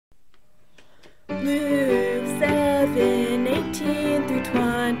Luke 7:18 through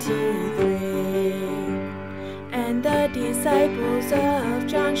 23. And the disciples of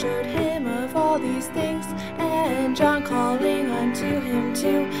John showed him of all these things. And John, calling unto him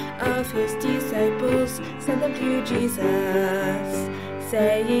 2 of his disciples, sent them to Jesus,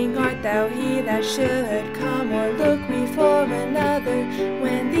 saying, Art thou he that should come, or look we for another?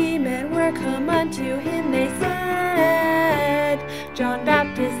 When the men were come unto him, they said, John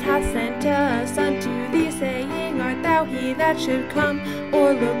Baptist hath sent us unto thee, saying, Art thou he that should come,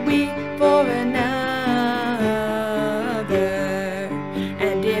 or look we for another?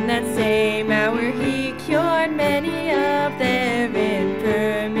 And in that same hour he cured many of their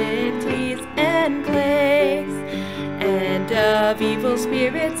infirmities and plagues, and of evil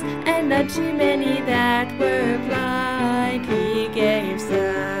spirits, and unto many that were blind he gave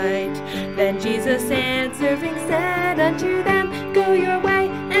sight. Then Jesus answering said unto them, Go your way,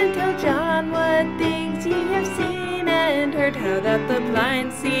 and tell John what things ye have seen and heard, how that the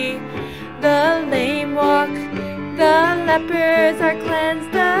blind see, the lame walk, the lepers are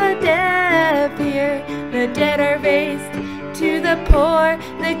cleansed, the deaf hear, the dead are raised, to the poor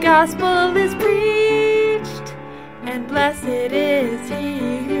the gospel is preached. And blessed is he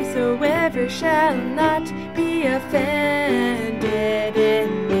whosoever shall not be offended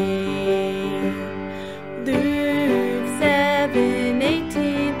in me.